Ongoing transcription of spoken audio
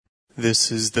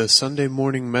This is the Sunday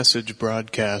morning message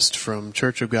broadcast from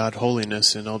Church of God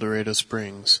Holiness in El Dorado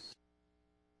Springs.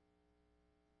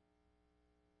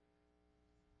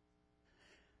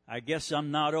 I guess I'm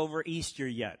not over Easter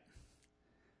yet.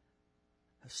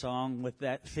 A song with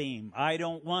that theme. I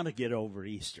don't want to get over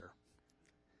Easter.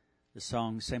 The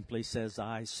song simply says,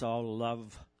 I saw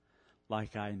love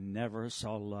like I never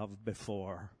saw love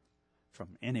before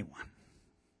from anyone.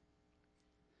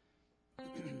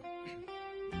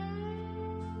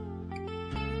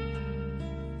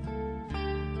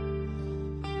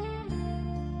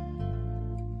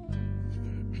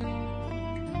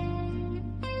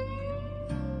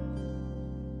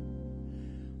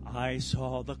 I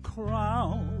saw the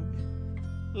crowd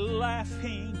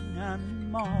laughing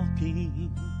and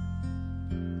mocking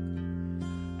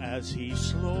as he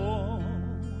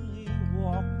slowly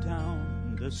walked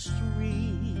down the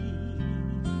street.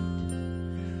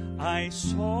 I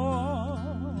saw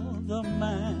the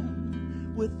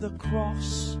man with the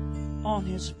cross on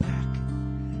his back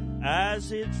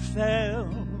as it fell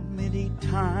many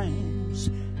times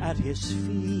at his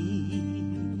feet.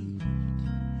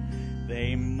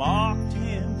 They mocked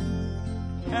him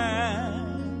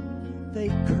and they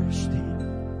cursed him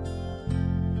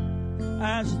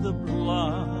as the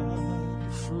blood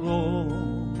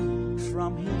flowed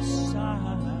from his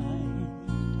side.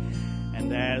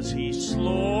 And as he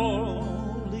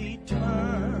slowly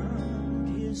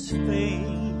turned his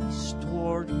face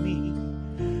toward me,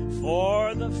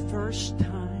 for the first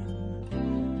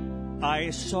time I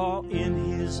saw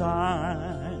in his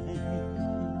eyes,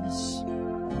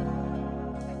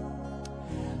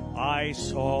 I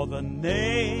saw the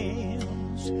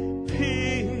nails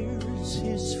pierce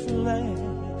his flesh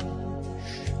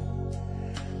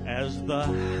as the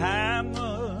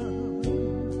hammer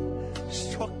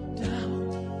struck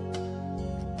down.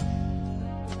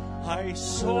 I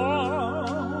saw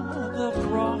the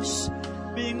cross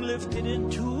being lifted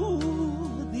into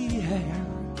the air.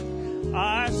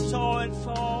 I saw it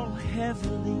fall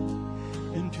heavily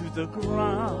into the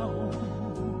ground.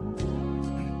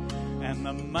 And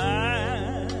the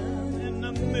man in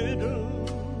the middle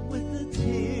with the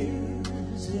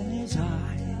tears in his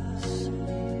eyes,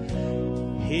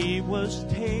 he was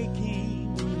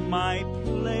taking my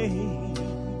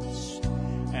place.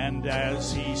 And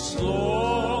as he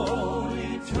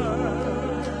slowly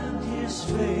turned his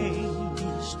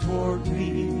face toward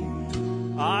me,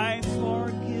 I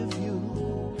forgive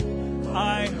you,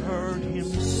 I heard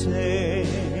him say.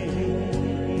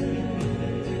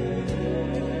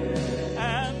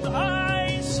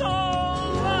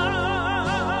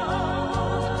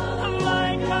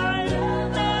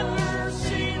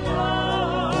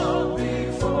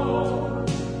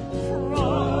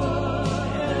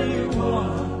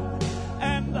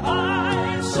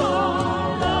 So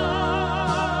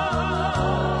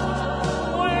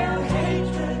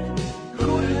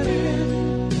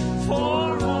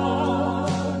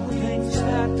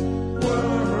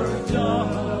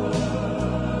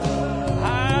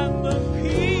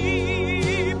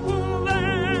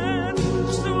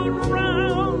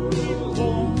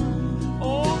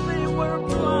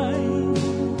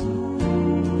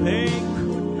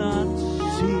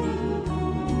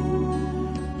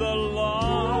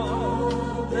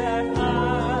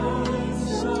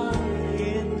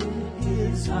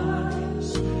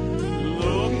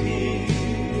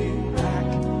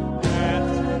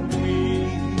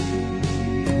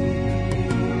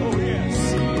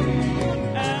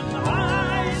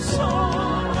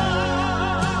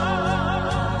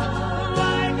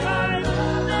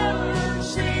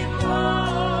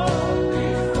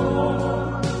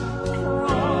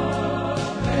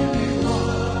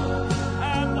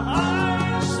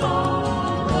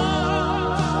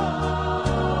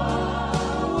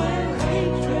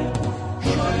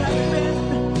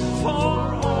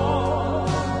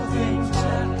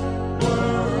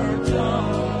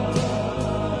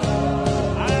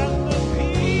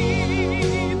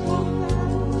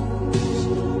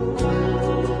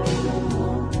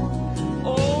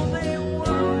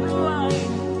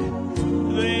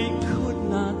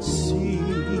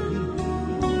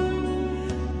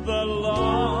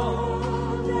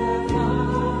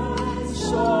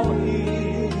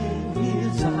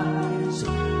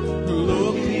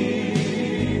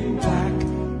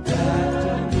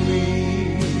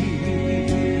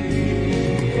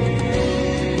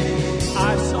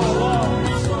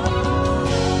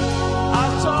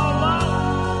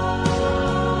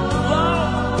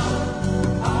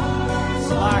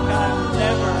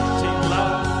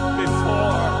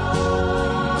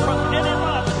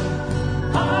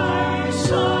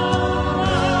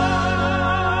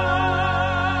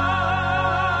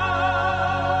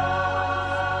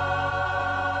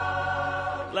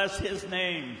Bless his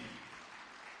name.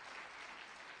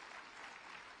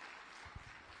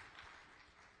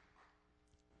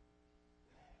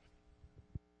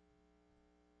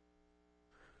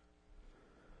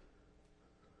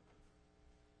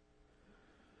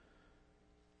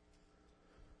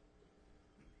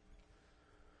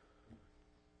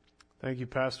 Thank you,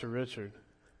 Pastor Richard.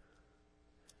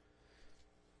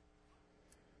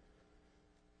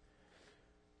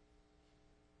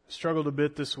 I struggled a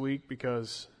bit this week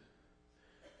because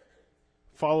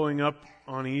following up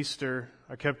on Easter,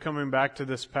 I kept coming back to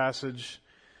this passage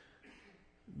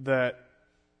that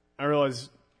I realized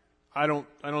I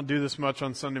don't do this much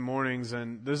on Sunday mornings,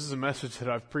 and this is a message that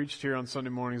I've preached here on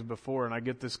Sunday mornings before, and I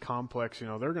get this complex,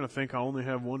 they're going to think I only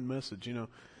have one message,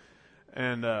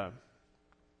 and but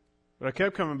I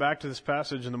kept coming back to this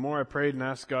passage, and the more I prayed and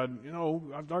asked God,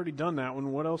 I've already done that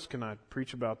one. What else can I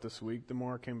preach about this week? The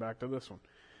more I came back to this one.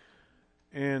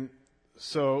 And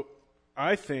so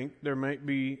I think there might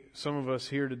be some of us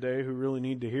here today who really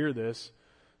need to hear this.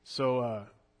 So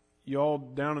you all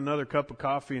down another cup of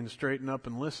coffee and straighten up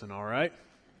and listen, all right?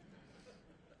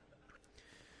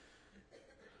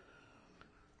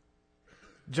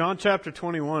 John chapter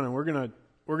 21, and we're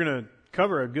gonna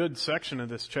cover a good section of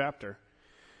this chapter.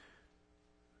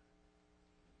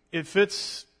 It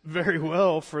fits very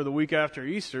well for the week after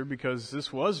Easter because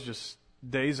this was just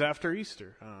days after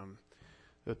Easter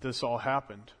that this all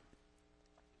happened.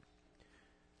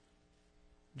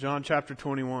 John chapter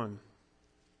 21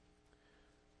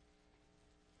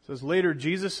 says, "Later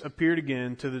Jesus appeared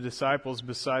again to the disciples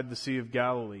beside the Sea of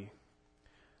Galilee.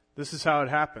 This is how it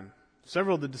happened.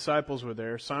 Several of the disciples were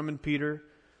there: Simon Peter,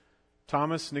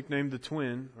 Thomas, nicknamed the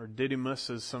twin, or Didymus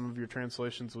as some of your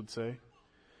translations would say,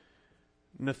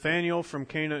 Nathanael from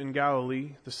Cana in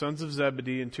Galilee, the sons of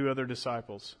Zebedee, and two other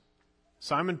disciples.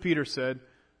 Simon Peter said,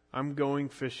 'I'm going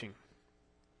fishing.'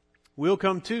 'We'll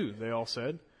come too,' they all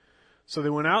said. So they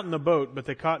went out in the boat, but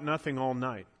they caught nothing all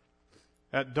night.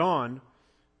 At dawn,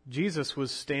 Jesus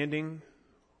was standing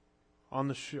on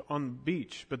the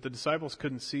beach, but the disciples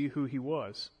couldn't see who he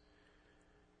was.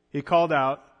 He called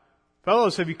out,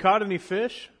 'Fellows, have you caught any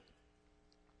fish?'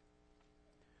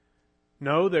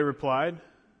 'No,' they replied.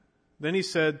 Then he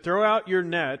said, 'Throw out your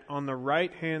net on the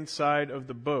right-hand side of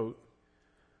the boat,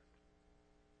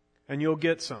 and you'll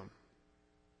get some.'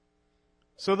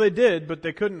 So they did, but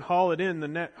they couldn't haul in the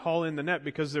net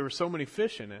because there were so many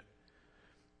fish in it.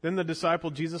 Then the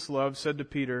disciple Jesus loved said to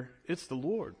Peter, 'It's the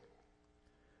Lord.'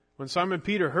 When Simon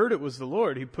Peter heard it was the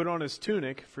Lord, he put on his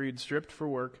tunic, for he had stripped for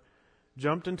work,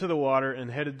 jumped into the water, and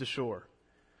headed to shore.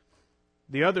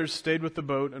 The others stayed with the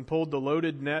boat and pulled the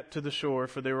loaded net to the shore,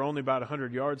 for they were only about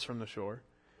 100 yards from the shore.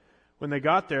 When they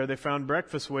got there, they found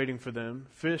breakfast waiting for them,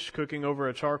 fish cooking over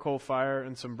a charcoal fire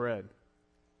and some bread.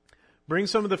 'Bring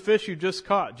some of the fish you just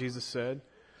caught,' Jesus said.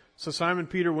 So Simon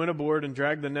Peter went aboard and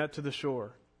dragged the net to the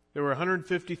shore. There were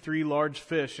 153 large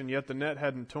fish, and yet the net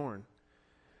hadn't torn.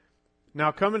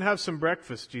 'Now come and have some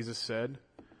breakfast,' Jesus said.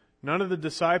 None of the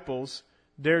disciples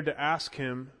dared to ask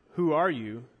him, 'Who are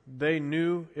you?' They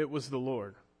knew it was the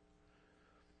Lord.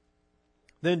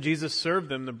 Then Jesus served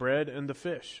them the bread and the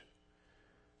fish.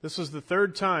 This was the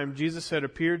third time Jesus had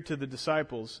appeared to the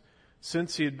disciples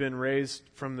since he had been raised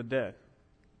from the dead.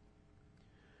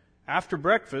 After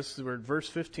breakfast, we're at verse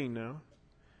 15 now,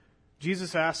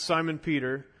 Jesus asked Simon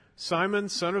Peter, 'Simon,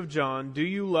 son of John, do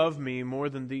you love me more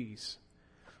than these?'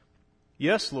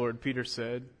 'Yes, Lord,' Peter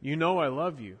said. 'You know I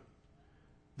love you.'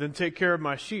 'Then take care of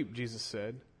my sheep,' Jesus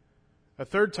said. A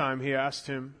third time he asked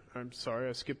him, I'm sorry,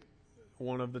 I skipped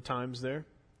one of the times there.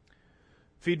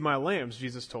 'Feed my lambs,'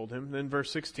 Jesus told him. Then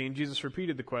verse 16, Jesus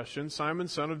repeated the question, 'Simon,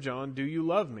 son of John, do you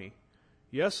love me?'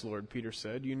 'Yes, Lord,' Peter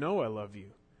said. 'You know I love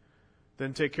you.'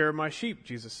 'Then take care of my sheep,'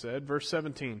 Jesus said. Verse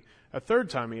 17, a third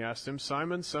time he asked him,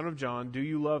 'Simon, son of John, do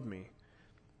you love me?'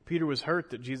 Peter was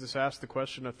hurt that Jesus asked the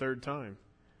question a third time.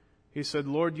 He said,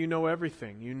 'Lord, you know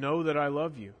everything. You know that I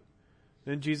love you.'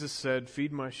 Then Jesus said,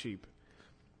 'Feed my sheep.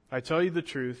 I tell you the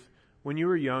truth, when you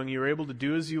were young, you were able to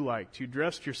do as you liked. You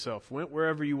dressed yourself, went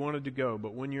wherever you wanted to go.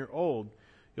 But when you're old,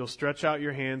 you'll stretch out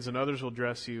your hands and others will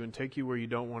dress you and take you where you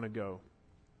don't want to go.'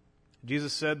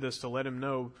 Jesus said this to let him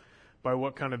know by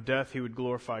what kind of death he would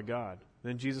glorify God.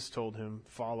 Then Jesus told him,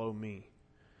 'Follow me.'"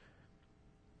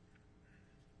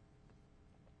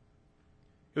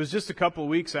 It was just a couple of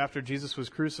weeks after Jesus was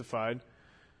crucified.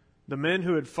 The men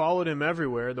who had followed him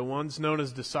everywhere, the ones known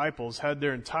as disciples, had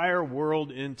their entire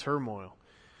world in turmoil.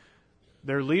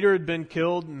 Their leader had been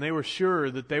killed, and they were sure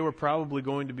that they were probably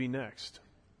going to be next.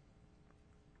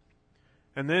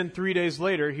 And then 3 days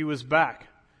later, he was back.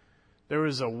 There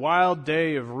was a wild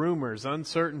day of rumors,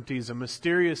 uncertainties, a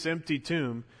mysterious empty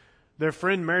tomb. their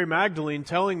friend Mary Magdalene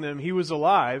telling them he was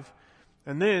alive,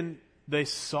 and then they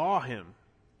saw him.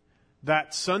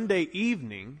 That Sunday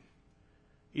evening,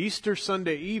 Easter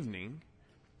Sunday evening,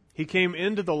 he came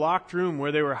into the locked room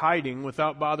where they were hiding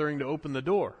without bothering to open the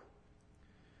door.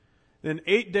 Then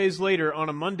 8 days later, on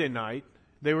a Monday night,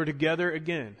 they were together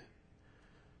again.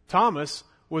 Thomas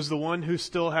was the one who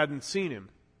still hadn't seen him.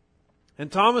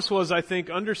 And Thomas was, I think,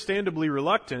 understandably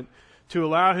reluctant to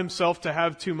allow himself to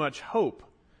have too much hope.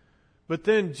 But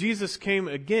then Jesus came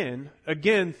again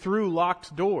through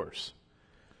locked doors.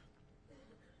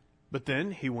 But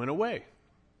then he went away.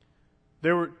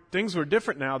 Things were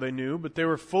different now, they knew, but they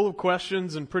were full of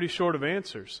questions and pretty short of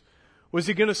answers. Was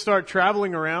he going to start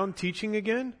traveling around teaching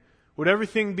again? Would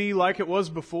everything be like it was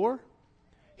before?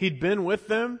 He'd been with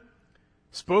them,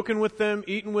 spoken with them,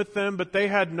 eaten with them, but they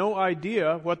had no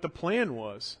idea what the plan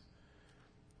was.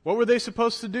 What were they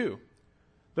supposed to do?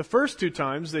 The first 2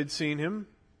 times they'd seen him,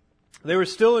 they were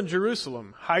still in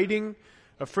Jerusalem, hiding,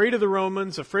 afraid of the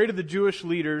Romans, afraid of the Jewish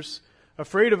leaders,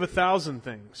 afraid of 1,000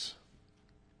 things.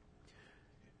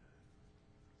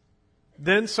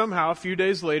 Then somehow, a few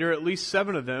days later, at least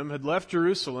 7 of them had left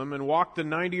Jerusalem and walked the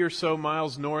 90 or so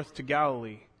miles north to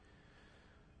Galilee.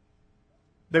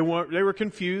 They were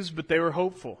confused, but they were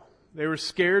hopeful. They were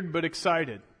scared, but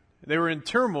excited. They were in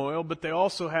turmoil, but they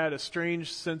also had a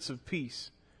strange sense of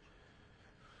peace.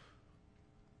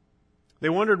 They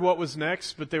wondered what was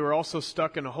next, but they were also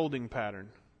stuck in a holding pattern.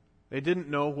 They didn't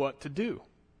know what to do.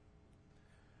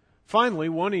 Finally,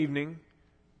 one evening,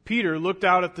 Peter looked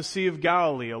out at the Sea of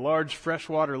Galilee, a large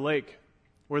freshwater lake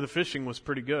where the fishing was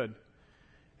pretty good.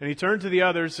 And he turned to the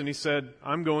others and he said,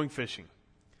 "I'm going fishing."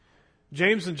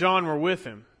 James and John were with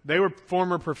him. They were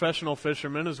former professional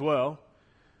fishermen as well.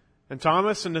 And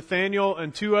Thomas and Nathanael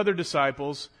and 2 other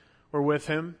disciples were with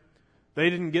him. They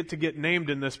didn't get named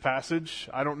in this passage.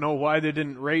 I don't know why they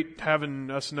didn't rate having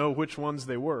us know which ones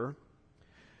they were.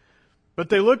 But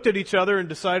they looked at each other and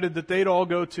decided that they'd all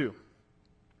go too.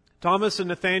 Thomas and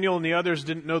Nathanael and the others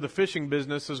didn't know the fishing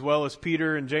business as well as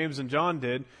Peter and James and John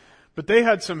did, but they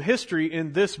had some history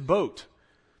in this boat.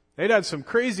 They'd had some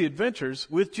crazy adventures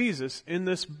with Jesus in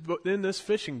this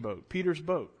fishing boat, Peter's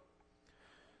boat.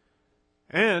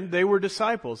 And they were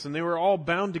disciples, and they were all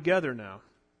bound together now.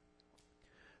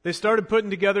 They started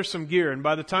putting together some gear, and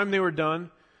by the time they were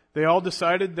done, they all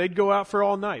decided they'd go out for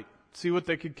all night, see what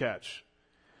they could catch.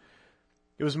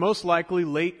 It was most likely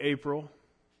late April.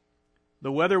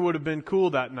 The weather would have been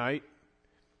cool that night,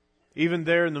 even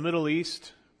there in the Middle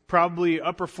East, probably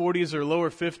upper 40s or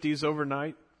lower 50s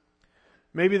overnight.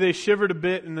 Maybe they shivered a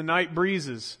bit in the night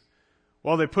breezes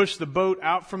while they pushed the boat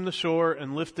out from the shore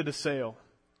and lifted a sail.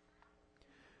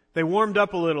 They warmed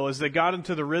up a little as they got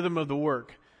into the rhythm of the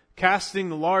work, casting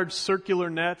the large circular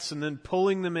nets and then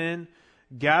pulling them in,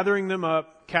 gathering them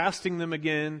up, casting them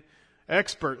again,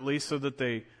 expertly so that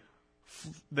they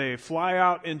fly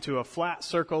out into a flat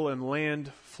circle and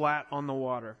land flat on the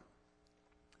water.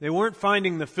 They weren't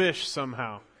finding the fish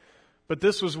somehow, but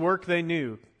this was work they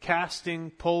knew. Casting,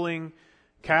 pulling,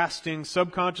 casting,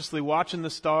 subconsciously watching the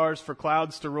stars for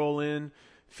clouds to roll in,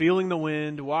 feeling the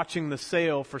wind, watching the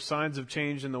sail for signs of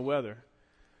change in the weather.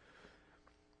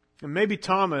 And maybe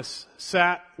Thomas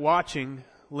sat watching,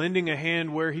 lending a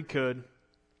hand where he could,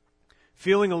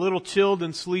 feeling a little chilled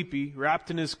and sleepy, wrapped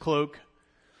in his cloak,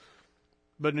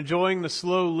 but enjoying the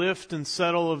slow lift and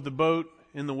settle of the boat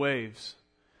in the waves.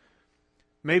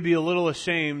 Maybe a little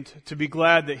ashamed to be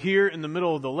glad that here in the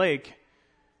middle of the lake,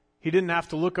 he didn't have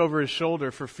to look over his shoulder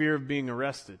for fear of being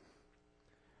arrested.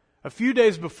 A few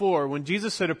days before, when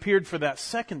Jesus had appeared for that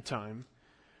second time,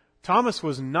 Thomas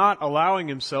was not allowing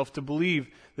himself to believe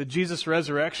that Jesus'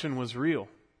 resurrection was real.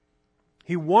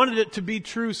 He wanted it to be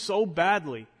true so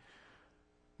badly.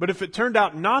 But if it turned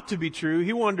out not to be true,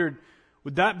 he wondered,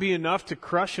 would that be enough to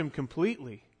crush him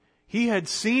completely? He had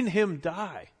seen him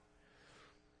die.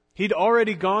 He'd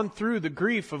already gone through the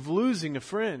grief of losing a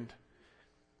friend.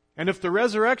 And if the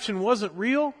resurrection wasn't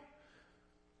real,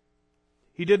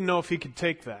 he didn't know if he could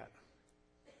take that.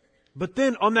 But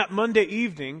then on that Monday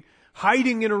evening,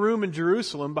 hiding in a room in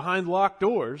Jerusalem behind locked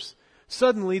doors,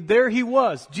 suddenly there he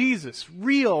was, Jesus,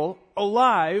 real,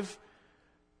 alive,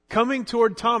 coming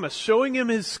toward Thomas, showing him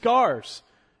his scars,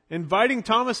 inviting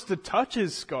Thomas to touch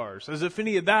his scars, as if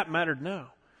any of that mattered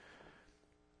now.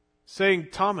 Saying,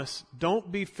 Thomas, don't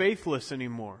be faithless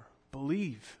anymore.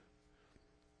 Believe.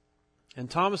 And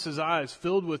Thomas's eyes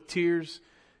filled with tears,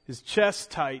 his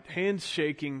chest tight, hands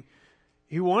shaking.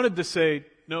 He wanted to say,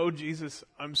 no, Jesus,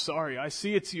 I'm sorry. I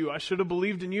see it's you. I should have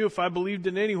believed in you if I believed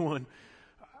in anyone.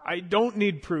 I don't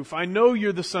need proof. I know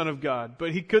you're the Son of God.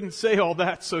 But he couldn't say all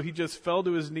that, so he just fell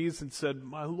to his knees and said,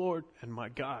 my Lord and my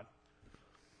God.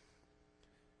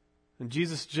 And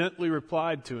Jesus gently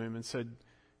replied to him and said,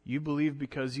 "You believe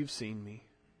because you've seen me.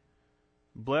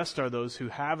 Blessed are those who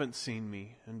haven't seen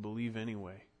me and believe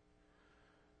anyway."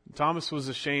 Thomas was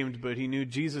ashamed, but he knew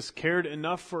Jesus cared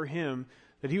enough for him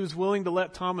that he was willing to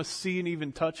let Thomas see and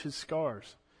even touch his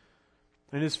scars.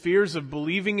 And his fears of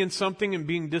believing in something and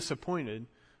being disappointed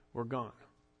were gone.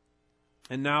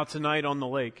 And now tonight on the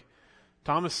lake,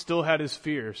 Thomas still had his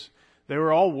fears. They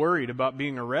were all worried about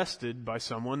being arrested by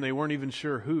someone. They weren't even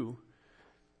sure who.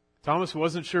 Thomas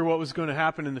wasn't sure what was going to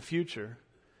happen in the future.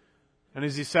 And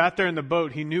as he sat there in the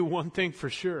boat, he knew one thing for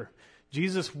sure.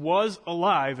 Jesus was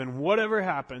alive, and whatever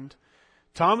happened,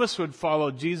 Thomas would follow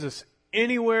Jesus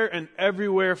anywhere and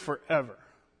everywhere forever.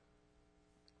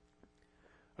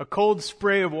 A cold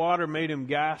spray of water made him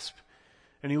gasp,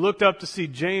 and he looked up to see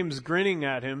James grinning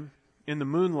at him in the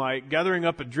moonlight, gathering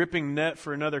up a dripping net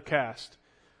for another cast,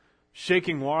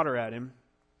 shaking water at him.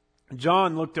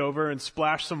 John looked over and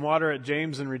splashed some water at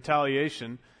James in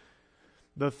retaliation.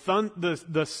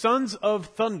 The sons of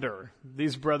thunder,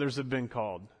 these brothers have been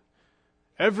called.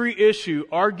 Every issue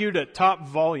argued at top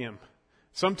volume,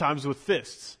 sometimes with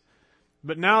fists.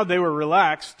 But now they were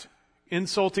relaxed,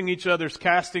 insulting each other's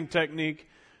casting technique,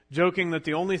 joking that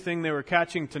the only thing they were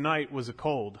catching tonight was a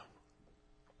cold.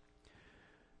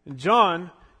 And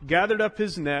John gathered up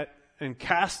his net and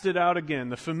cast it out again,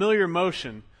 the familiar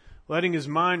motion, letting his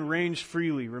mind range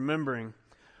freely, remembering.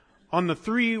 On the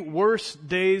 3 worst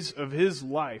days of his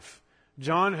life,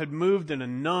 John had moved in a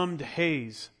numbed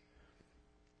haze.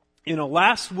 In a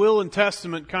last will and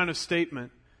testament kind of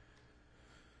statement,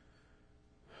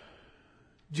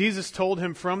 Jesus told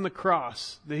him from the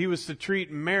cross that he was to treat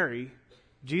Mary,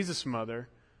 Jesus' mother,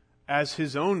 as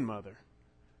his own mother.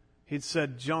 He'd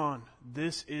said, "John,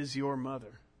 this is your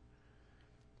mother."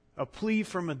 A plea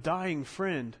from a dying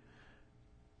friend.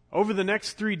 Over the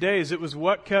next 3 days, it was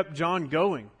what kept John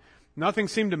going. Nothing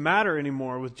seemed to matter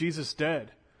anymore with Jesus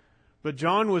dead. But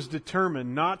John was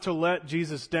determined not to let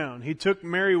Jesus down. He took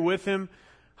Mary with him,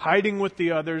 hiding with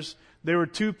the others. They were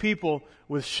 2 people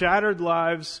with shattered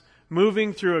lives,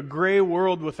 moving through a gray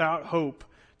world without hope,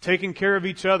 taking care of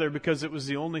each other because it was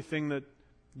the only thing that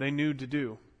they knew to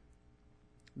do.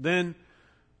 Then,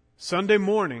 Sunday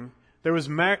morning, there was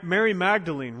Mary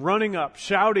Magdalene running up,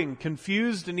 shouting,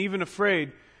 confused and even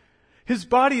afraid, "His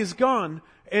body is gone,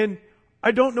 and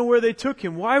I don't know where they took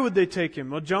him. Why would they take him?"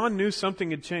 Well, John knew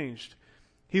something had changed.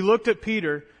 He looked at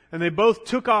Peter, and they both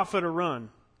took off at a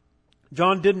run.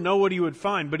 John didn't know what he would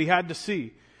find, but he had to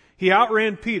see. He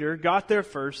outran Peter, got there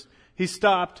first. He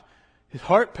stopped, his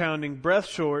heart pounding, breath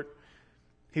short.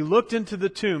 He looked into the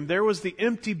tomb. There was the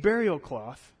empty burial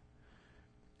cloth.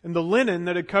 And the linen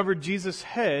that had covered Jesus'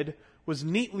 head was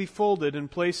neatly folded and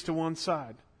placed to one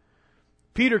side.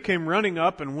 Peter came running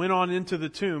up and went on into the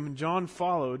tomb, and John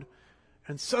followed.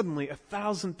 And suddenly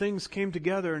 1,000 things came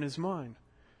together in his mind.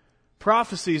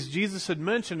 Prophecies Jesus had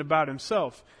mentioned about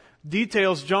himself.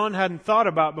 Details John hadn't thought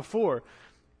about before.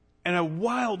 And a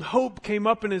wild hope came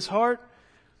up in his heart.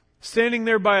 Standing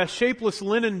there by a shapeless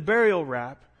linen burial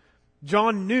wrap,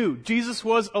 John knew Jesus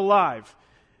was alive.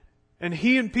 And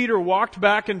he and Peter walked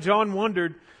back, and John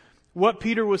wondered what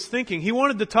Peter was thinking. He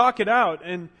wanted to talk it out,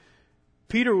 and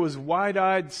Peter was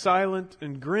wide-eyed, silent,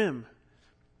 and grim.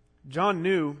 John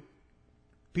knew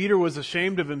Peter was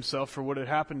ashamed of himself for what had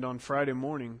happened on Friday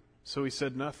morning, so he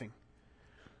said nothing.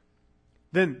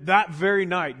 Then, that very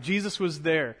night, Jesus was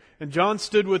there, and John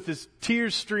stood with his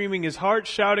tears streaming, his heart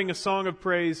shouting a song of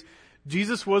praise.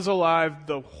 Jesus was alive,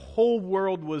 the whole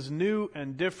world was new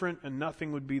and different, and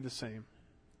nothing would be the same.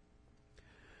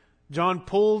 John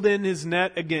pulled in his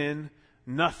net again,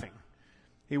 nothing.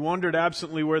 He wondered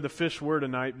absently where the fish were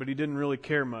tonight, but he didn't really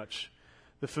care much.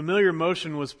 The familiar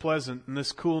motion was pleasant, and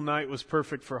this cool night was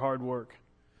perfect for hard work.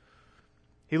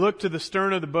 He looked to the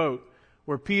stern of the boat,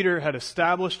 where Peter had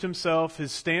established himself,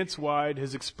 his stance wide,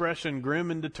 his expression grim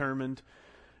and determined,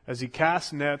 as he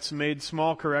cast nets, made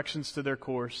small corrections to their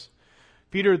course.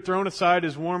 Peter had thrown aside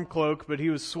his warm cloak, but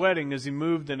he was sweating as he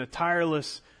moved in a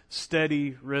tireless,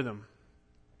 steady rhythm.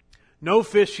 No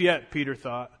fish yet, Peter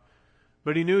thought,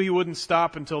 but he knew he wouldn't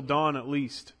stop until dawn at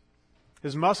least.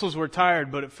 His muscles were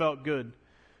tired, but it felt good.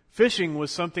 Fishing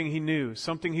was something he knew,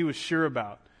 something he was sure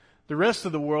about. The rest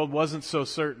of the world wasn't so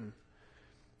certain.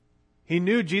 He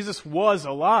knew Jesus was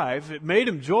alive. It made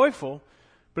him joyful,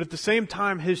 but at the same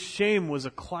time, his shame was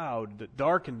a cloud that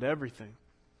darkened everything.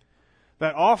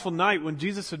 That awful night when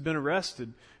Jesus had been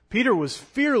arrested, Peter was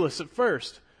fearless at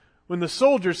first. When the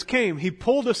soldiers came, he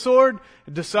pulled a sword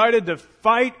and decided to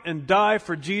fight and die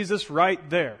for Jesus right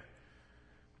there.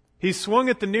 He swung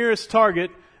at the nearest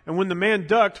target, and when the man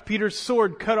ducked, Peter's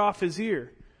sword cut off his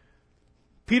ear.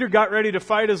 Peter got ready to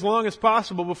fight as long as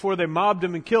possible before they mobbed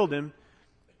him and killed him.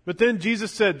 But then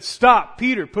Jesus said, "Stop,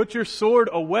 Peter, put your sword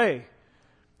away."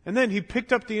 And then he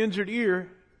picked up the injured ear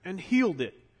and healed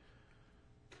it.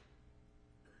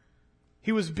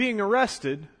 He was being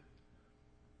arrested,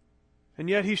 and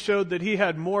yet he showed that he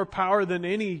had more power than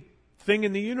anything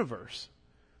in the universe.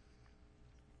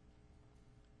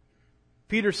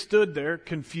 Peter stood there,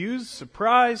 confused,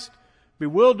 surprised,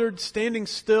 bewildered, standing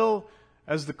still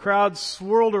as the crowd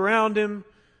swirled around him.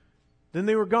 Then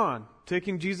they were gone,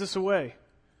 taking Jesus away.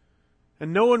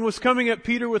 And no one was coming at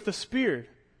Peter with a spear.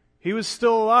 He was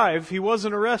still alive. He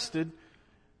wasn't arrested.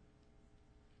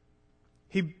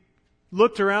 He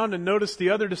looked around and noticed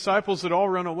the other disciples had all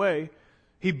run away.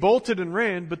 He bolted and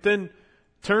ran, but then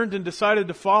turned and decided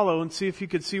to follow and see if he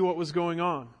could see what was going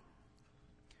on.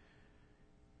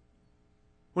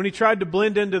 When he tried to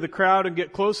blend into the crowd and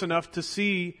get close enough to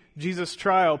see Jesus'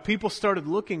 trial, people started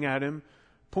looking at him,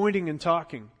 pointing and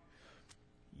talking.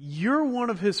 "You're one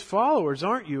of his followers,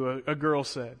 aren't you?" a girl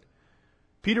said.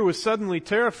 Peter was suddenly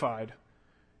terrified.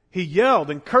 He yelled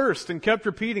and cursed and kept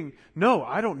repeating, "No,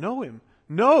 I don't know him.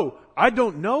 No, I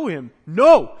don't know him.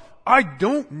 No, I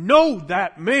don't know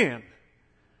that man."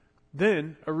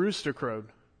 Then a rooster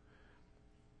crowed.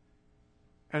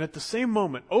 And at the same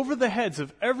moment, over the heads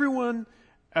of everyone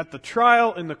at the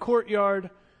trial in the courtyard,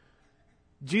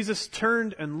 Jesus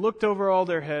turned and looked over all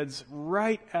their heads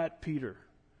right at Peter.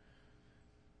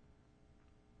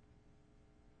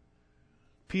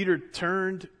 Peter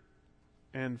turned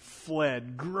and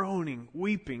fled, groaning,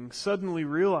 weeping, suddenly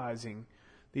realizing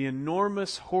the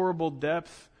enormous, horrible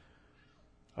depth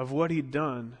of what he'd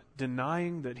done,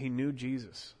 denying that he knew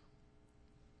Jesus.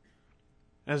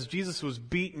 As Jesus was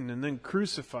beaten and then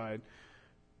crucified,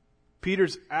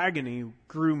 Peter's agony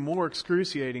grew more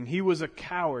excruciating. He was a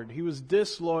coward. He was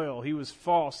disloyal. He was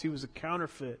false. He was a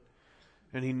counterfeit.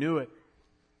 And he knew it.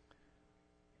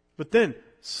 But then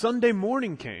Sunday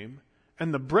morning came,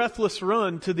 and the breathless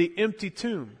run to the empty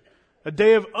tomb. A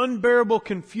day of unbearable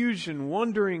confusion,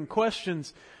 wondering,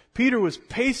 questions. Peter was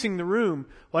pacing the room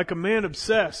like a man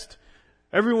obsessed.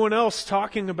 Everyone else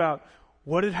talking about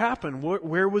what had happened.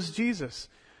 Where was Jesus?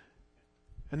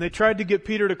 And they tried to get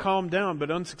Peter to calm down, but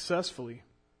unsuccessfully.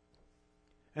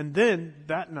 And then,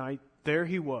 that night, there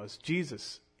he was,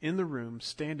 Jesus, in the room,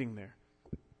 standing there.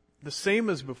 The same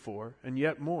as before, and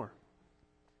yet more.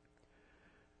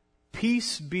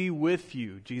 "Peace be with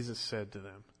you," Jesus said to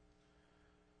them.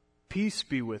 "Peace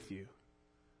be with you."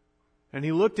 And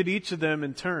he looked at each of them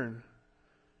in turn.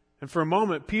 And for a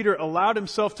moment, Peter allowed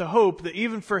himself to hope that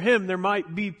even for him there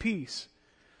might be peace.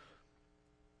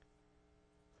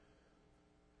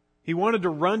 He wanted to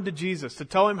run to Jesus, to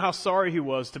tell him how sorry he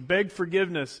was, to beg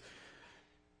forgiveness.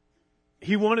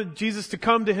 He wanted Jesus to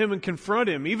come to him and confront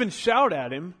him, even shout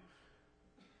at him.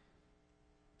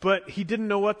 But he didn't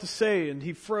know what to say, and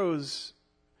he froze.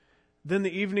 Then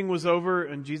the evening was over,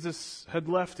 and Jesus had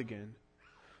left again.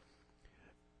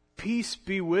 "Peace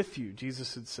be with you,"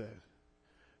 Jesus had said.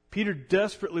 Peter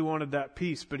desperately wanted that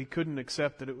peace, but he couldn't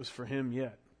accept that it was for him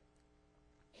yet.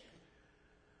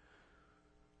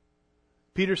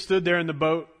 Peter stood there in the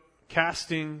boat,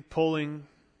 casting, pulling.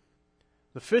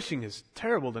 The fishing is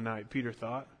terrible tonight, Peter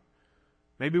thought.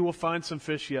 Maybe we'll find some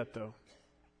fish yet, though.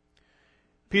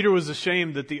 Peter was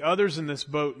ashamed that the others in this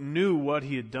boat knew what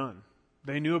he had done.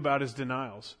 They knew about his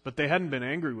denials, but they hadn't been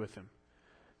angry with him.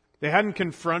 They hadn't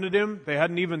confronted him. They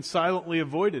hadn't even silently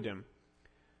avoided him.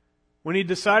 When he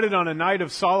decided on a night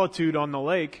of solitude on the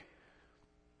lake,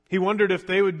 he wondered if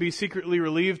they would be secretly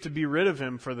relieved to be rid of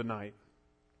him for the night.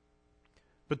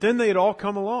 But then they had all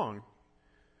come along.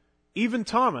 Even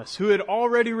Thomas, who had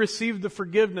already received the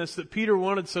forgiveness that Peter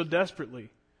wanted so desperately.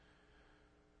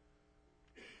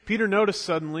 Peter noticed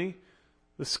suddenly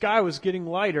the sky was getting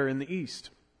lighter in the east.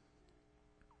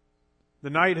 The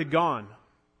night had gone.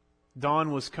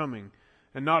 Dawn was coming,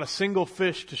 and not a single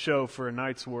fish to show for a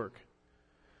night's work.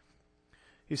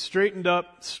 He straightened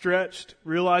up, stretched,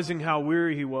 realizing how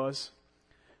weary he was.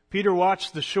 Peter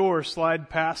watched the shore slide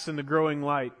past in the growing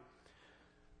light.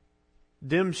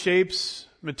 Dim shapes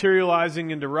materializing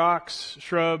into rocks,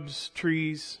 shrubs,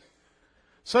 trees.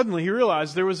 Suddenly he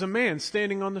realized there was a man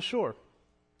standing on the shore.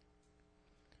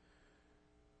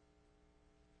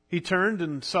 He turned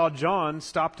and saw John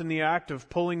stopped in the act of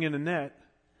pulling in a net,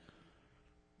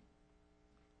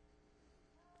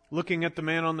 looking at the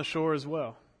man on the shore as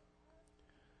well.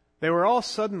 They were all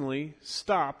suddenly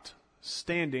stopped,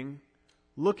 standing,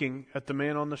 looking at the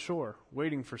man on the shore,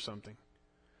 waiting for something.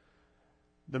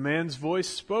 The man's voice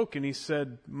spoke and he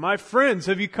said, "My friends,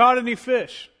 have you caught any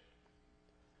fish?"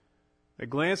 They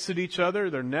glanced at each other,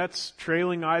 their nets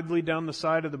trailing idly down the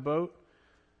side of the boat.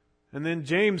 And then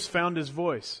James found his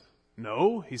voice.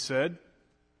 "No," he said.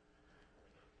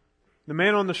 The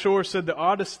man on the shore said the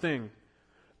oddest thing.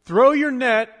 "Throw your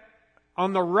net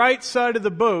on the right side of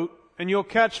the boat and you'll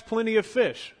catch plenty of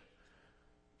fish."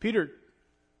 Peter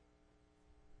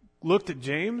looked at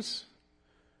James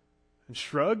and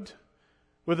shrugged.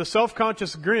 With a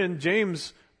self-conscious grin,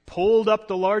 James pulled up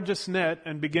the largest net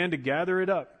and began to gather it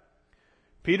up.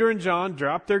 Peter and John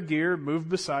dropped their gear, moved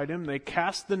beside him. They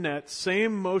cast the net,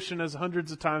 same motion as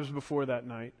hundreds of times before that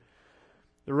night.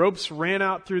 The ropes ran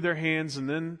out through their hands, and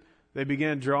then they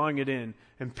began drawing it in.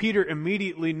 And Peter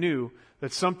immediately knew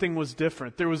that something was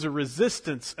different. There was a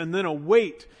resistance, and then a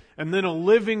weight, and then a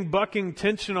living, bucking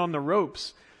tension on the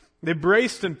ropes. They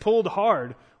braced and pulled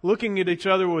hard, looking at each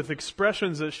other with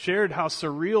expressions that shared how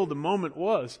surreal the moment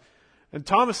was. And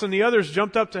Thomas and the others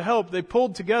jumped up to help. They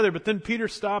pulled together, but then Peter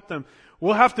stopped them.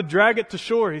 "We'll have to drag it to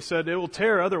shore," he said. "It will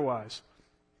tear otherwise."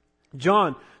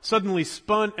 John suddenly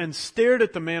spun and stared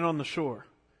at the man on the shore.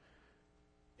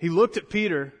 He looked at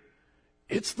Peter.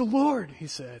 "It's the Lord," he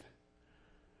said.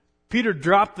 Peter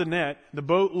dropped the net. The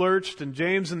boat lurched, and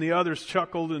James and the others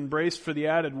chuckled and braced for the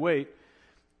added weight.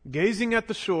 Gazing at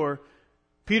the shore,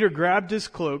 Peter grabbed his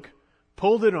cloak,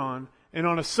 pulled it on, and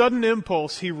on a sudden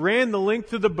impulse, he ran the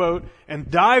length of the boat and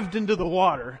dived into the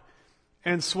water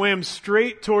and swam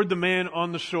straight toward the man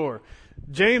on the shore.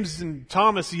 James and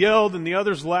Thomas yelled, and the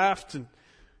others laughed, and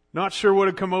not sure what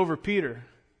had come over Peter.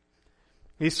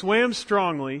 He swam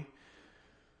strongly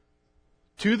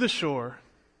to the shore.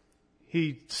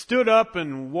 He stood up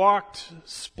and walked,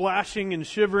 splashing and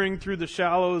shivering through the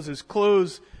shallows, his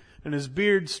clothes and his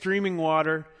beard streaming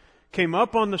water, came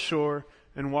up on the shore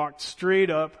and walked straight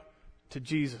up to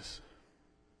Jesus.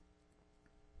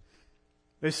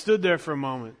 They stood there for a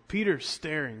moment, Peter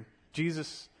staring,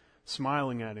 Jesus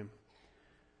smiling at him.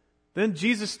 Then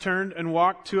Jesus turned and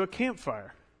walked to a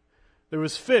campfire. There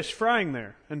was fish frying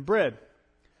there and bread.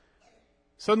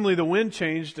 Suddenly the wind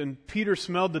changed and Peter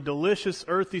smelled the delicious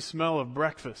earthy smell of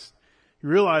breakfast. He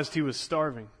realized he was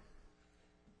starving.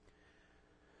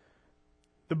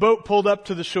 The boat pulled up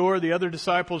to the shore, the other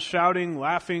disciples shouting,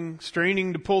 laughing,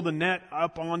 straining to pull the net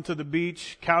up onto the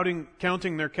beach,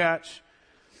 counting their catch.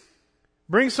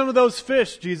 "Bring some of those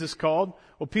fish," Jesus called.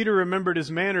 Well, Peter remembered his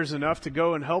manners enough to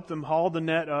go and help them haul the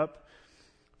net up,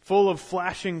 full of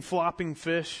flashing, flopping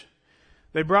fish.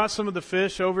 They brought some of the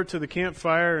fish over to the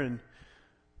campfire, and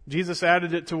Jesus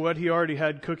added it to what he already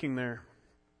had cooking there.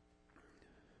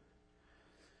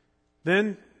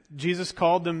 Then Jesus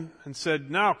called them and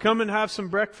said, "Now come and have some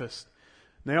breakfast."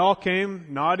 And they all came,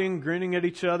 nodding, grinning at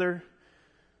each other,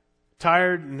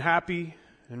 tired and happy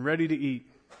and ready to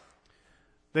eat.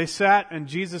 They sat and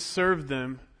Jesus served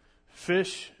them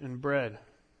fish and bread.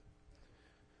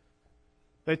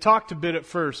 They talked a bit at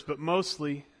first, but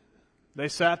mostly they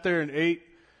sat there and ate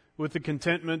with the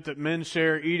contentment that men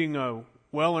share eating a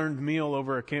well-earned meal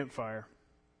over a campfire.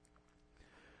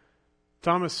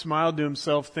 Thomas smiled to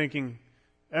himself, thinking,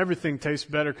 everything tastes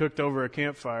better cooked over a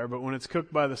campfire, but when it's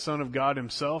cooked by the Son of God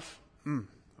himself,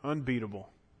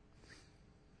 unbeatable.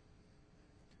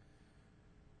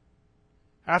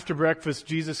 After breakfast,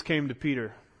 Jesus came to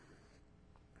Peter.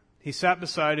 He sat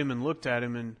beside him and looked at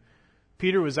him, and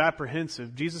Peter was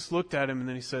apprehensive. Jesus looked at him and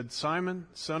then he said, "Simon,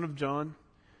 son of John,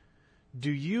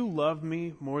 do you love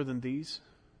me more than these?"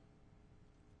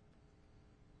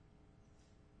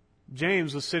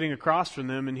 James was sitting across from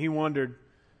them and he wondered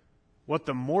what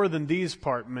the "more than these"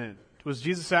 part meant. Was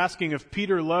Jesus asking if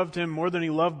Peter loved him more than he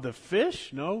loved the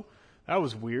fish? No, that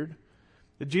was weird.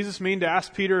 Did Jesus mean to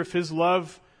ask Peter if his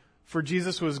love for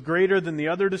Jesus was greater than the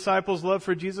other disciples' love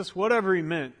for Jesus? Whatever he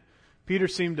meant, Peter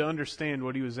seemed to understand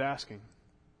what he was asking.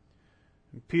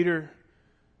 And Peter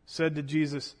said to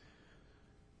Jesus,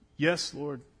 "Yes,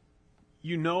 Lord,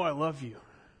 you know I love you."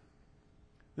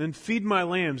 "Then feed my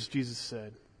lambs," Jesus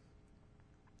said.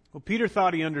 Well, Peter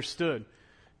thought he understood.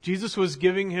 Jesus was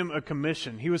giving him a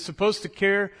commission. He was supposed to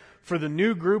care for the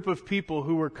new group of people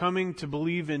who were coming to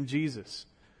believe in Jesus.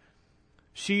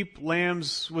 Sheep,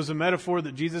 lambs was a metaphor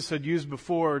that Jesus had used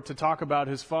before to talk about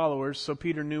his followers, so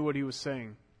Peter knew what he was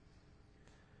saying.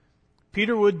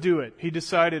 Peter would do it. He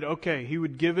decided, okay, he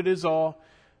would give it his all.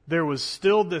 There was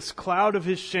still this cloud of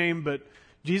his shame, but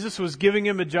Jesus was giving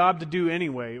him a job to do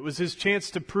anyway. It was his chance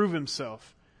to prove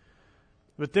himself.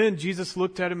 But then Jesus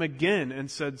looked at him again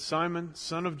and said, "Simon,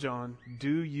 son of John,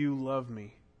 do you love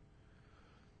me?"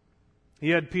 He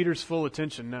had Peter's full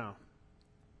attention now.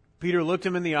 Peter looked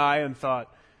him in the eye and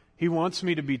thought, he wants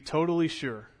me to be totally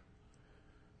sure.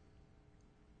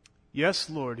 "Yes,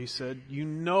 Lord," he said, you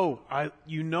know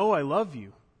I love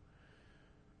you."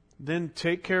 "Then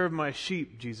take care of my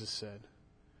sheep," Jesus said.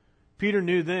 Peter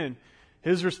knew then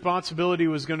his responsibility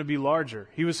was going to be larger.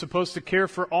 He was supposed to care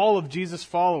for all of Jesus'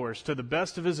 followers to the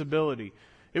best of his ability.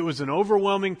 It was an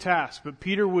overwhelming task, but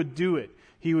Peter would do it.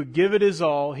 He would give it his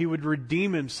all. He would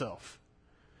redeem himself.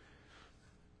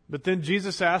 But then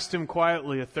Jesus asked him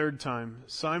quietly a third time,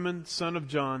 "Simon, son of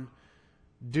John,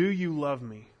 do you love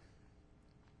me?"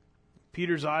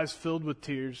 Peter's eyes filled with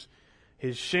tears.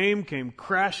 His shame came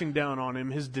crashing down on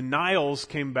him. His denials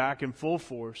came back in full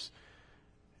force.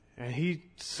 And he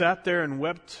sat there and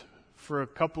wept for a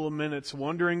couple of minutes,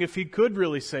 wondering if he could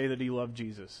really say that he loved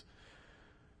Jesus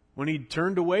when he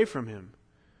turned away from him.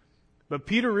 But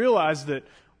Peter realized that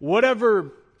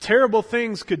whatever terrible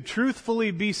things could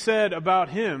truthfully be said about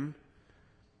him,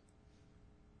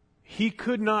 he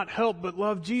could not help but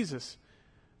love Jesus.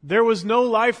 There was no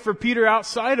life for Peter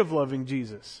outside of loving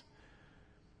Jesus.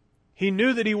 He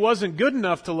knew that he wasn't good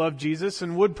enough to love Jesus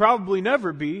and would probably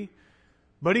never be,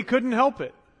 but he couldn't help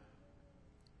it.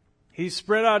 He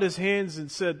spread out his hands and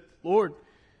said, "Lord,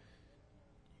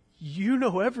 you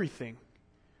know everything.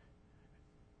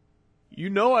 You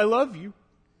know I love you."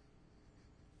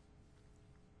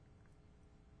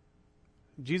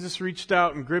 Jesus reached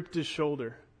out and gripped his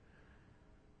shoulder.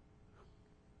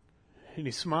 And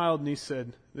he smiled and he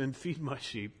said, "Then feed my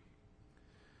sheep."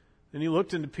 Then he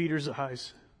looked into Peter's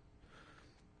eyes.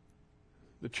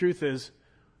 "The truth is,"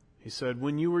 he said,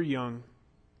 "when you were young,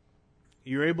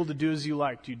 you were able to do as you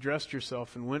liked. You dressed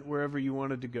yourself and went wherever you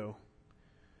wanted to go.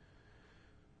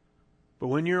 But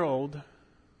when you're old,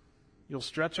 you'll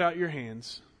stretch out your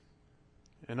hands,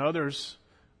 and others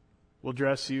will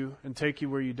dress you and take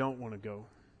you where you don't want to go."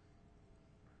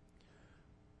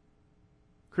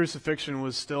 Crucifixion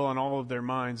was still on all of their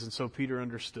minds, and so Peter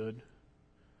understood.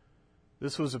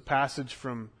 This was a passage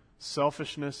from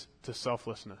selfishness to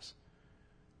selflessness.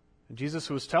 And Jesus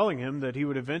was telling him that he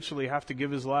would eventually have to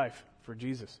give his life for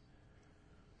Jesus.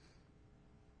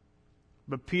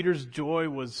 But Peter's joy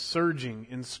was surging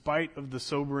in spite of the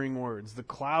sobering words. The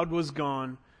cloud was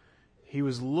gone. He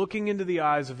was looking into the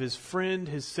eyes of his friend,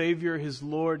 his Savior, his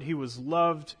Lord. He was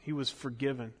loved. He was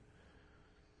forgiven.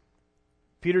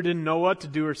 Peter didn't know what to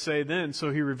do or say then,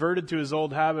 so he reverted to his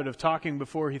old habit of talking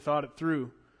before he thought it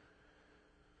through.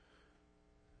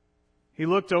 He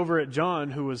looked over at John,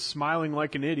 who was smiling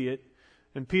like an idiot,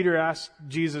 and Peter asked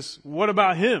Jesus, "What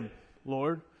about him,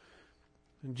 Lord?"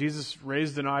 And Jesus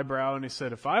raised an eyebrow and he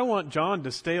said, "If I want John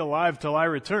to stay alive till I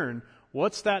return,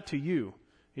 what's that to you?"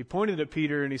 He pointed at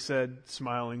Peter and he said,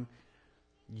 smiling,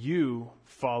 "You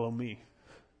follow me."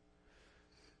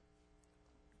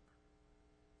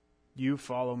 You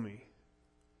follow me.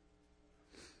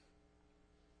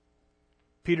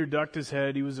 Peter ducked his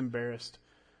head. He was embarrassed,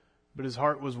 but his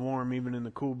heart was warm even in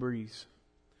the cool breeze.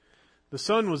 The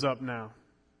sun was up now,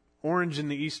 orange in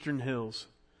the eastern hills.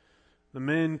 The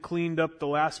men cleaned up the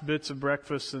last bits of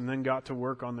breakfast and then got to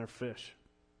work on their fish.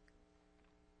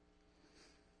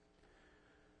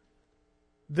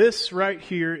 This right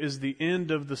here is the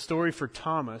end of the story for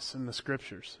Thomas in the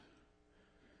Scriptures.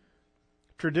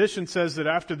 Tradition says that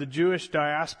after the Jewish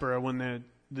diaspora, when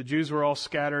the Jews were all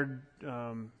scattered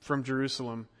from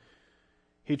Jerusalem,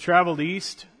 he traveled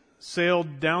east,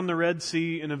 sailed down the Red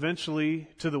Sea, and eventually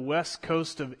to the west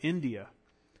coast of India.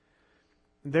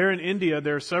 There in India,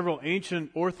 there are several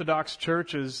ancient Orthodox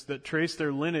churches that trace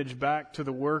their lineage back to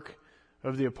the work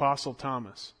of the Apostle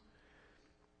Thomas.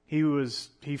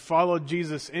 He followed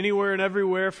Jesus anywhere and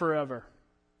everywhere forever.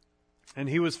 And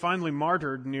he was finally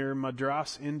martyred near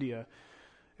Madras, India.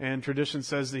 And tradition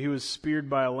says that he was speared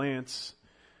by a lance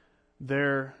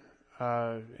there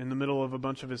in the middle of a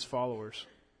bunch of his followers.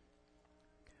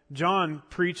 John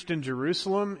preached in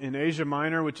Jerusalem, in Asia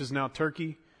Minor, which is now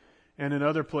Turkey, and in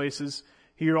other places.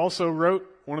 He also wrote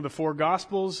one of the 4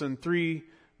 Gospels and 3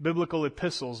 biblical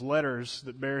epistles, letters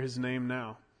that bear his name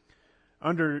now.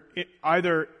 Under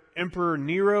either Emperor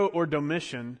Nero or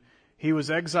Domitian, he was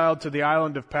exiled to the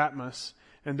island of Patmos,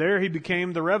 and there he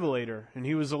became the Revelator, and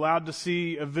he was allowed to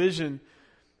see a vision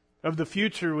of the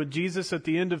future with Jesus at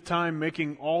the end of time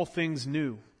making all things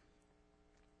new.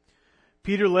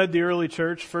 Peter led the early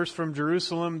church, first from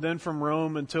Jerusalem, then from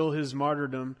Rome until his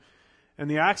martyrdom. And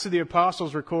the Acts of the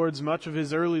Apostles records much of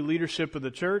his early leadership of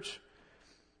the church.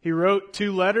 He wrote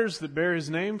 2 letters that bear his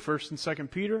name, 1st and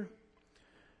 2nd Peter.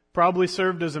 Probably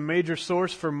served as a major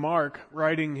source for Mark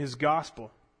writing his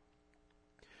gospel.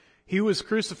 He was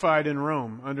crucified in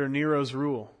Rome under Nero's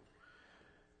rule.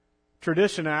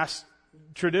 Tradition has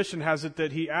it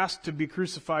that he asked to be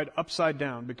crucified upside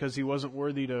down because he wasn't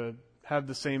worthy to have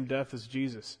the same death as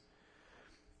Jesus.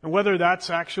 And whether that's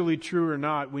actually true or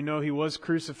not, we know he was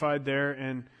crucified there,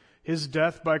 and his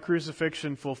death by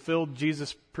crucifixion fulfilled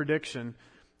Jesus' prediction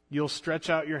You'll stretch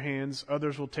out your hands.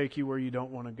 Others will take you where you don't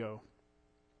want to go.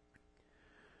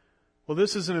 Well,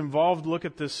 this is an involved look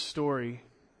at this story.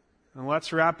 And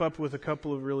let's wrap up with a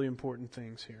couple of really important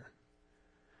things here.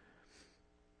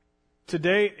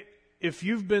 Today, if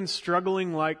you've been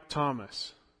struggling like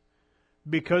Thomas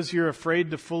because you're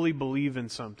afraid to fully believe in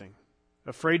something,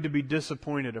 afraid to be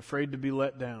disappointed, afraid to be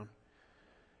let down,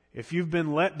 if you've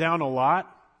been let down a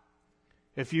lot,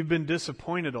 if you've been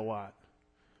disappointed a lot,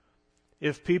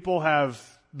 if people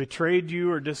have betrayed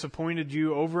you or disappointed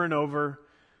you over and over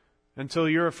until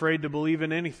you're afraid to believe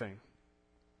in anything,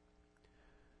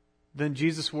 then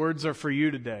Jesus' words are for you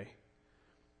today.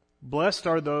 Blessed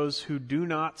are those who do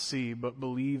not see but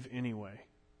believe anyway.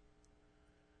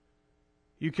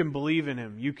 You can believe in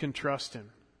Him. You can trust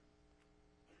Him.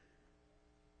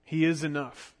 He is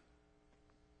enough.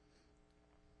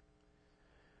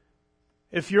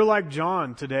 If you're like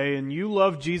John today and you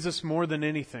love Jesus more than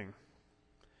anything,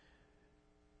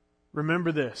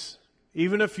 remember this.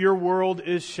 Even if your world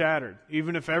is shattered,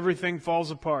 even if everything falls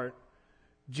apart,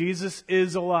 Jesus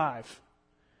is alive.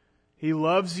 He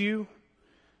loves you,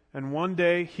 and one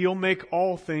day He'll make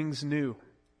all things new.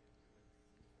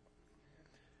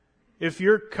 If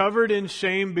you're covered in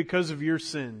shame because of your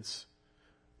sins,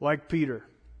 like Peter,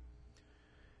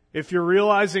 if you're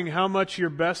realizing how much your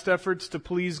best efforts to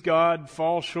please God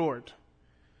fall short,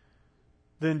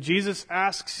 then Jesus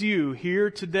asks you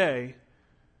here today,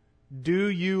 do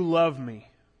you love me?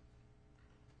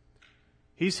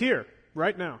 He's here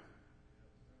right now.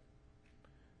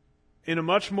 In a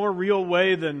much more real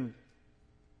way than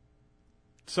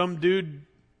some dude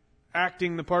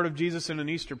acting the part of Jesus in an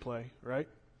Easter play, right?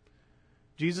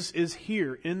 Jesus is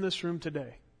here in this room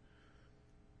today.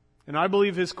 And I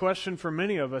believe His question for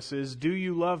many of us is, do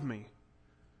you love me?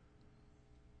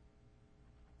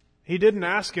 He didn't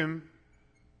ask him,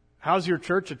 how's your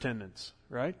church attendance,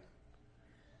 right?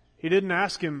 He didn't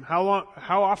ask him, how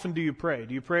often do you pray?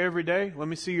 Do you pray every day? Let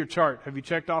me see your chart. Have you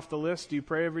checked off the list? Do you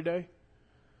pray every day?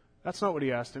 That's not what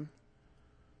He asked him.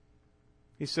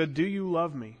 He said, do you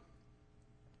love me?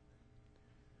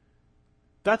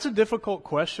 That's a difficult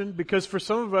question because for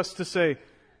some of us to say,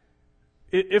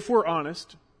 if we're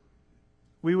honest,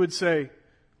 we would say,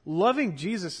 loving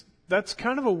Jesus, that's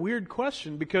kind of a weird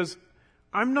question because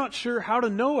I'm not sure how to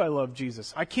know I love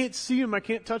Jesus. I can't see Him. I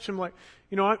can't touch Him. I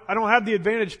don't have the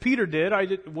advantage Peter did.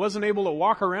 I wasn't able to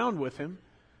walk around with Him.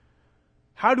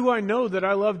 How do I know that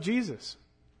I love Jesus?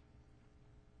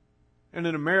 And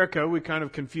in America, we kind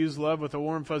of confuse love with a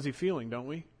warm, fuzzy feeling, don't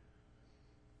we?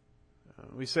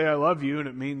 We say, I love you, and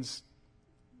it means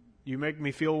you make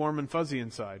me feel warm and fuzzy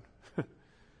inside.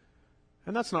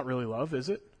 And that's not really love, is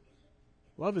it?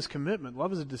 Love is commitment.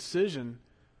 Love is a decision,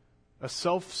 a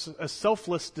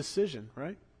selfless decision,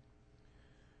 right?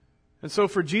 And so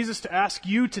for Jesus to ask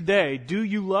you today, do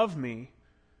you love me?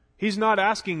 He's not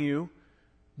asking you,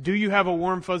 do you have a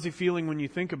warm, fuzzy feeling when you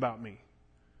think about me?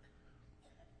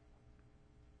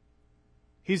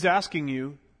 He's asking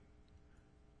you,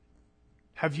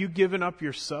 have you given up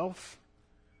yourself?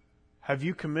 Have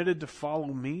you committed to follow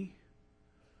me?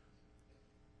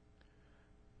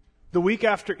 The week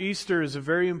after Easter is a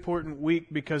very important week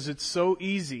because it's so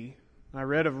easy. I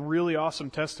read a really awesome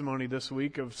testimony this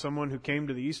week of someone who came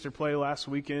to the Easter play last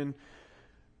weekend.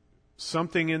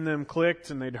 Something in them clicked,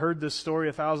 and they'd heard this story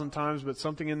 1,000 times, but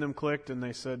something in them clicked, and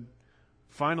they said,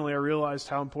 finally I realized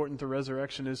how important the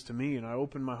resurrection is to me, and I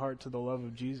opened my heart to the love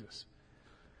of Jesus.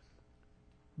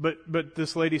 But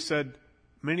this lady said,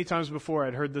 many times before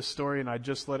I'd heard this story, and I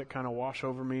just let it kind of wash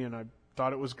over me, and I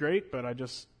thought it was great, but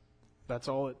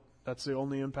that's the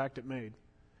only impact it made.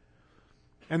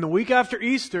 And the week after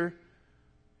Easter,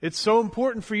 it's so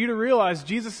important for you to realize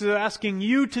Jesus is asking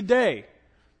you today,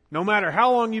 no matter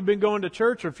how long you've been going to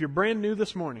church or if you're brand new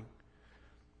this morning,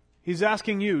 He's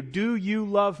asking you, do you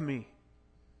love me?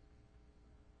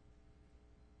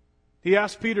 He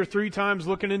asked Peter 3 times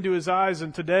looking into his eyes,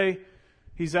 and today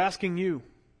He's asking you.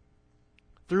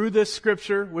 Through this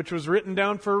scripture, which was written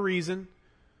down for a reason,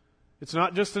 it's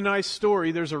not just a nice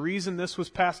story. There's a reason this was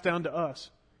passed down to us.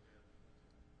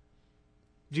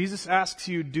 Jesus asks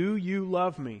you, do you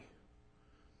love me?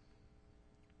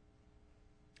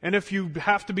 And if you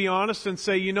have to be honest and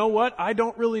say, you know what? I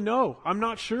don't really know. I'm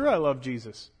not sure I love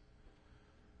Jesus.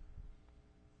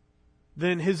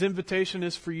 Then His invitation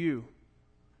is for you.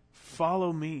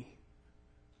 Follow me.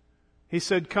 He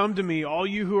said, come to me, all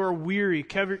you who are weary,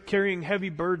 carrying heavy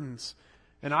burdens,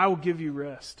 and I will give you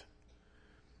rest.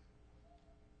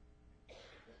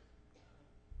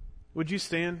 Would you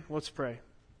stand? Let's pray.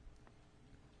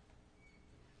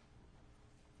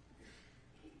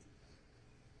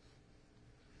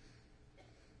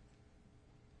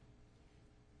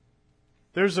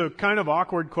 There's a kind of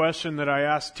awkward question that I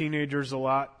ask teenagers a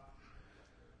lot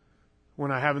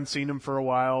when I haven't seen them for a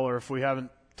while, or if we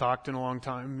haven't talked in a long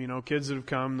time. You know, kids that have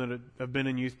come that have been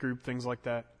in youth group, things like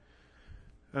that.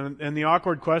 And the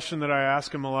awkward question that I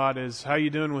ask them a lot is, how you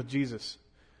doing with Jesus?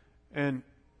 And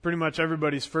pretty much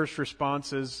everybody's first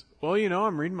response is, well, you know,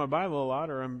 I'm reading my Bible a lot,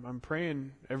 or I'm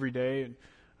praying every day. And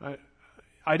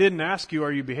I didn't ask you,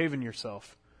 are you behaving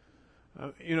yourself?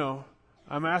 You know,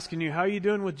 I'm asking you, how are you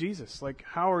doing with Jesus? Like,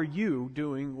 how are you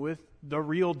doing with the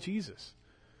real Jesus?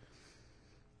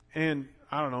 And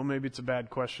I don't know, maybe it's a bad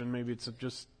question, maybe it's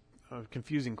just a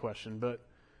confusing question, but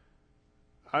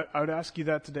I would ask you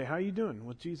that today. How are you doing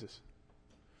with Jesus?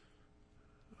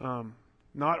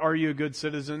 Not are you a good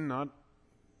citizen, not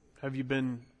have you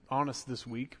been honest this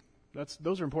week.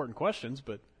 Those are important questions,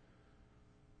 but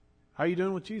how are you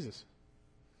doing with Jesus?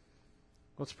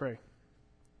 Let's pray.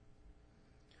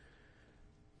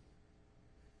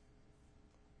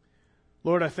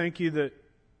 Lord, I thank you that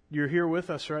you're here with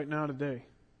us right now today.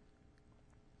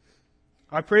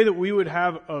 I pray that we would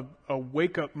have a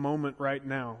wake-up moment right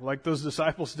now, like those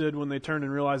disciples did when they turned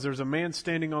and realized there's a man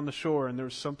standing on the shore and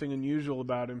there's something unusual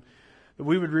about him. That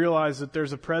we would realize that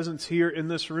there's a presence here in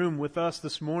this room with us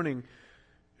this morning,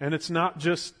 and it's not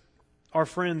just our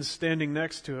friends standing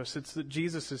next to us, it's that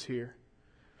Jesus is here.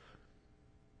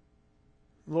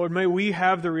 Lord, may we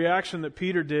have the reaction that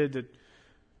Peter did, that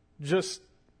just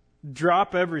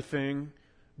drop everything,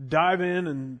 dive in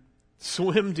and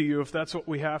swim to you if that's what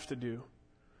we have to do.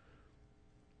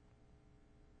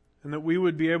 And that we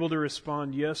would be able to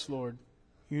respond, yes, Lord,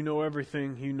 you know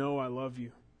everything, you know I love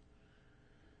you.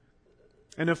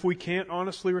 And if we can't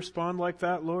honestly respond like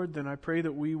that, Lord, then I pray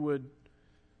that we would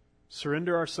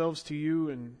surrender ourselves to you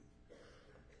and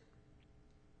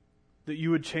that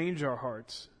you would change our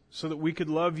hearts so that we could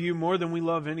love you more than we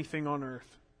love anything on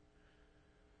earth.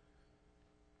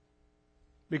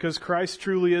 Because Christ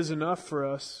truly is enough for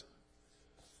us.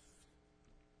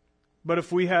 But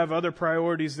if we have other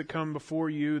priorities that come before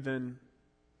you, then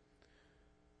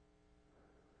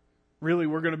really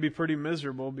we're going to be pretty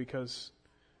miserable, because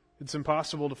it's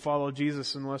impossible to follow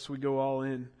Jesus unless we go all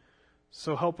in.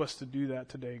 So help us to do that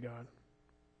today, God.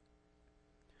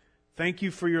 Thank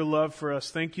you for your love for us.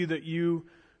 Thank you that you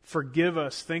forgive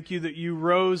us. Thank you that you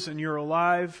rose and you're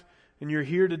alive and you're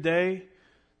here today,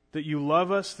 that you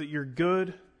love us, that you're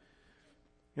good,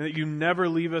 and that you never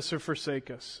leave us or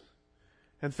forsake us.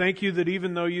 And thank you that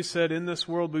even though you said in this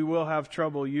world we will have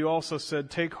trouble, you also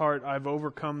said, take heart, I've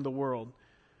overcome the world.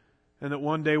 And that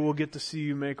one day we'll get to see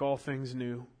you make all things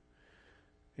new.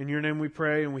 In your name we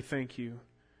pray and we thank you.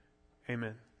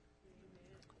 Amen.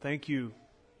 Thank you.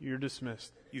 You're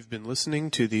dismissed. You've been listening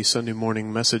to the Sunday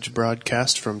morning message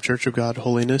broadcast from Church of God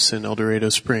Holiness in El Dorado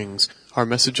Springs. Our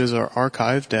messages are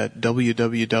archived at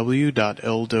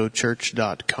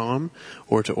www.eldochurch.com,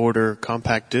 or to order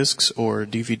compact discs or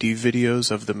DVD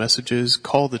videos of the messages,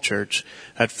 call the church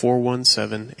at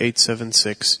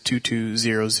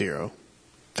 417-876-2200.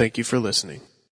 Thank you for listening.